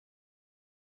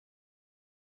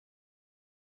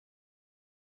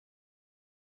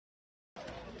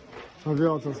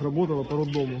Авиация сработала по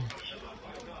роддому.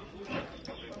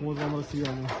 Вот вам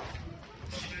россияне.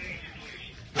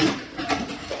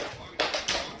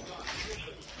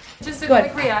 Just a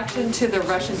quick reaction to the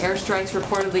Russian airstrikes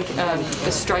reportedly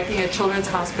striking a children's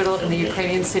hospital in the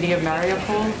Ukrainian city of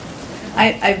Mariupol.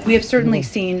 We have certainly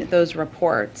seen those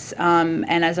reports.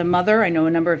 And as a mother, I know a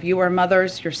number of you are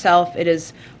mothers yourself, it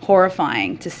is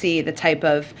horrifying to see the type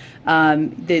of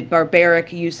the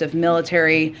barbaric use of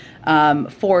military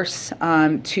force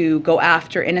to go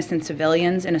after innocent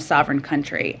civilians in a sovereign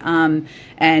country. And,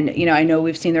 you know, I know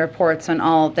we've seen the reports on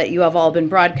all that you have all been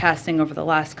broadcasting over the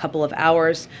last couple of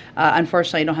hours.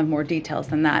 Unfortunately, I don't have more details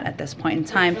than that at this point in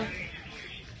time.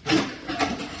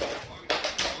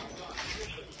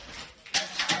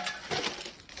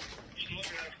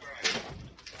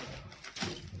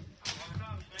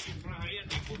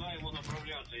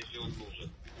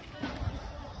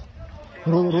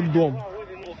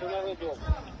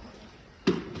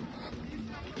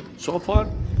 So far,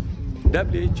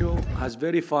 WHO has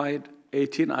verified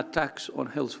 18 attacks on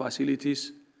health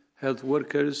facilities, health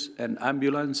workers, and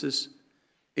ambulances,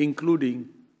 including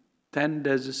 10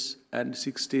 deaths and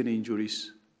 16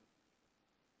 injuries.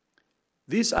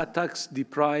 These attacks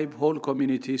deprive whole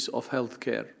communities of health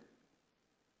care.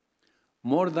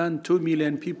 More than 2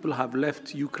 million people have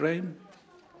left Ukraine,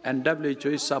 and WHO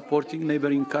is supporting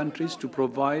neighboring countries to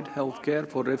provide health care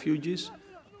for refugees,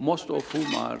 most of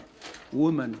whom are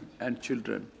women and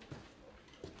children.